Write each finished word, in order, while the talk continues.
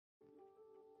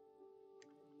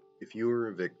If you are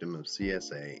a victim of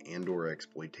CSA and/or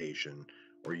exploitation,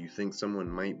 or you think someone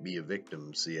might be a victim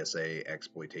of CSA,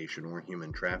 exploitation, or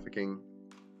human trafficking,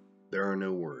 there are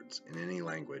no words in any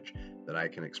language that I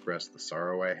can express the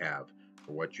sorrow I have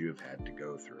for what you have had to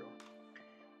go through.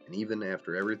 And even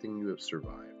after everything you have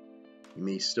survived, you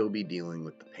may still be dealing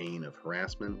with the pain of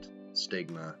harassment,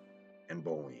 stigma, and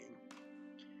bullying.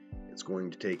 It's going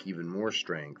to take even more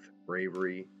strength,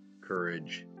 bravery,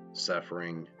 courage,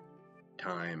 suffering,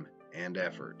 time, and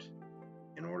effort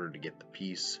in order to get the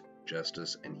peace,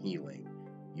 justice, and healing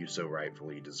you so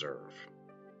rightfully deserve.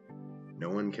 No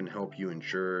one can help you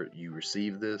ensure you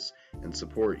receive this and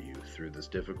support you through this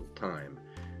difficult time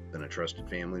than a trusted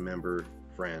family member,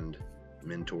 friend,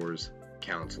 mentors,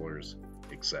 counselors,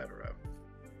 etc.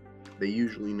 They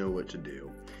usually know what to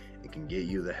do and can get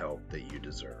you the help that you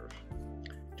deserve.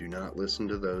 Do not listen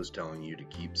to those telling you to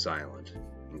keep silent,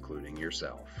 including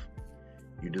yourself.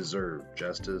 You deserve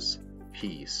justice,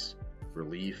 peace,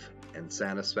 relief, and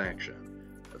satisfaction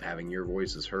of having your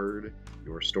voices heard,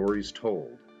 your stories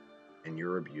told, and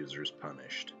your abusers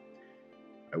punished.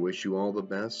 I wish you all the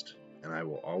best, and I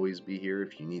will always be here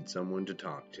if you need someone to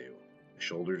talk to, a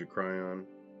shoulder to cry on,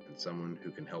 and someone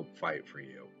who can help fight for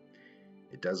you.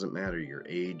 It doesn't matter your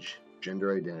age,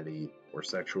 gender identity, or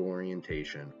sexual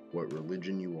orientation, what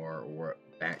religion you are, or what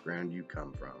background you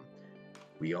come from.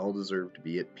 We all deserve to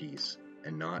be at peace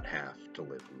and not have to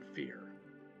live in fear.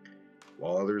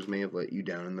 While others may have let you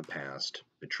down in the past,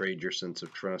 betrayed your sense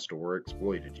of trust, or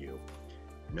exploited you,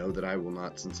 know that I will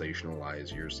not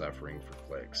sensationalize your suffering for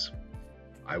clicks.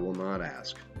 I will not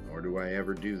ask, nor do I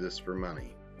ever do this for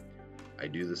money. I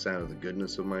do this out of the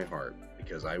goodness of my heart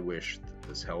because I wish that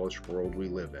this hellish world we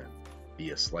live in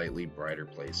be a slightly brighter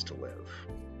place to live.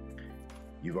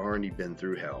 You've already been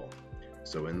through hell,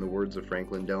 so in the words of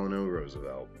Franklin Delano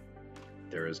Roosevelt,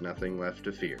 there is nothing left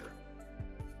to fear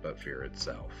but fear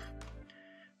itself.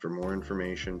 For more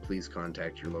information, please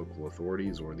contact your local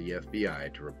authorities or the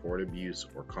FBI to report abuse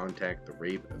or contact the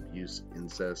Rape, Abuse,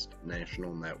 Incest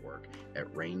National Network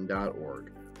at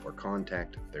RAIN.org or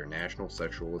contact their National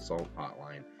Sexual Assault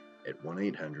Hotline at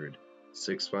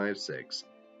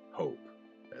 1-800-656-HOPE.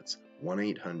 That's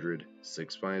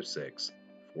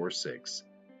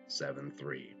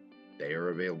 1-800-656-4673. They are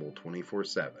available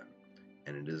 24/7,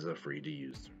 and it is a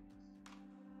free-to-use